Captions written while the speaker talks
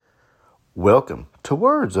Welcome to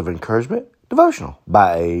Words of Encouragement Devotional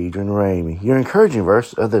by Adrian Ramey. Your encouraging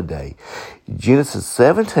verse of the day, Genesis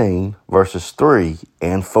 17, verses 3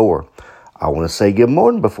 and 4. I want to say good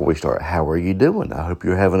morning before we start. How are you doing? I hope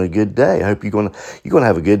you're having a good day. I hope you're going to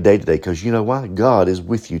have a good day today, because you know why? God is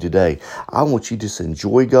with you today. I want you to just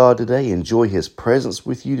enjoy God today, enjoy His presence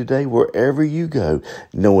with you today, wherever you go,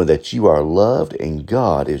 knowing that you are loved and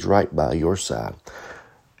God is right by your side.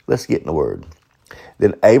 Let's get in the Word.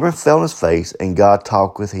 Then Abram fell on his face, and God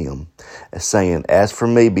talked with him, saying, As for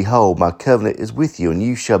me, behold, my covenant is with you, and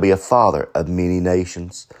you shall be a father of many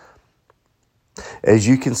nations. As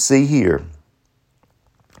you can see here,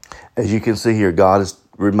 God is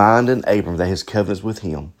reminding Abram that his covenant is with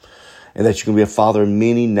him, and that you're going to be a father of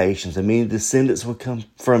many nations, and many descendants will come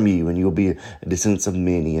from you, and you'll be a descendants of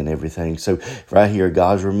many and everything. So right here,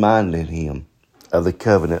 God's reminding him of the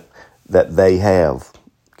covenant that they have,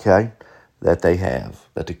 okay? That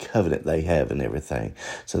the covenant they have and everything.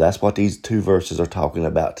 So that's what these two verses are talking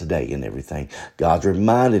about today and everything. God's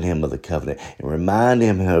reminding him of the covenant and reminding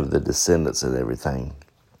him of the descendants and everything.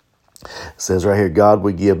 It says right here, God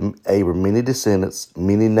would give Abram many descendants,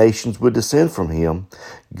 many nations would descend from him.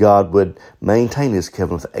 God would maintain his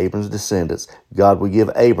covenant with Abram's descendants. God would give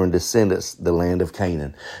Abram descendants the land of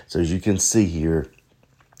Canaan. So as you can see here,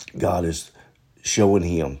 God is showing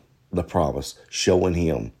him the promise, showing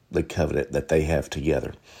him the covenant that they have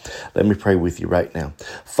together. Let me pray with you right now.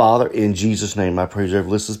 Father, in Jesus' name, I pray as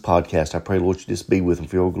everyone listens to this podcast, I pray, Lord, you just be with them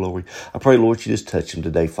for your glory. I pray, Lord, you just touch them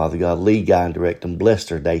today, Father God. Lead, guide, and direct them. Bless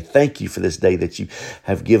their day. Thank you for this day that you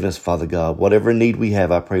have given us, Father God. Whatever need we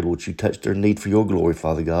have, I pray, Lord, you touch their need for your glory,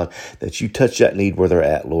 Father God, that you touch that need where they're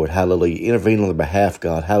at, Lord. Hallelujah. Intervene on their behalf,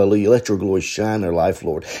 God. Hallelujah. Let your glory shine in their life,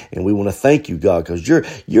 Lord. And we want to thank you, God, because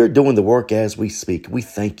you're doing the work as we speak. We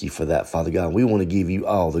thank you for that, Father God. We want to give you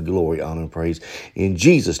all the glory, honor, and praise. In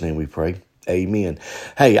Jesus' name we pray. Amen.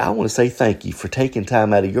 Hey, I want to say thank you for taking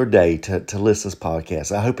time out of your day to listen to this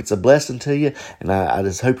podcast. I hope it's a blessing to you, and I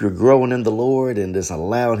just hope you're growing in the Lord and just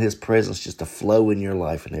allowing His presence just to flow in your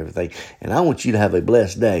life and everything. And I want you to have a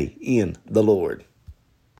blessed day in the Lord.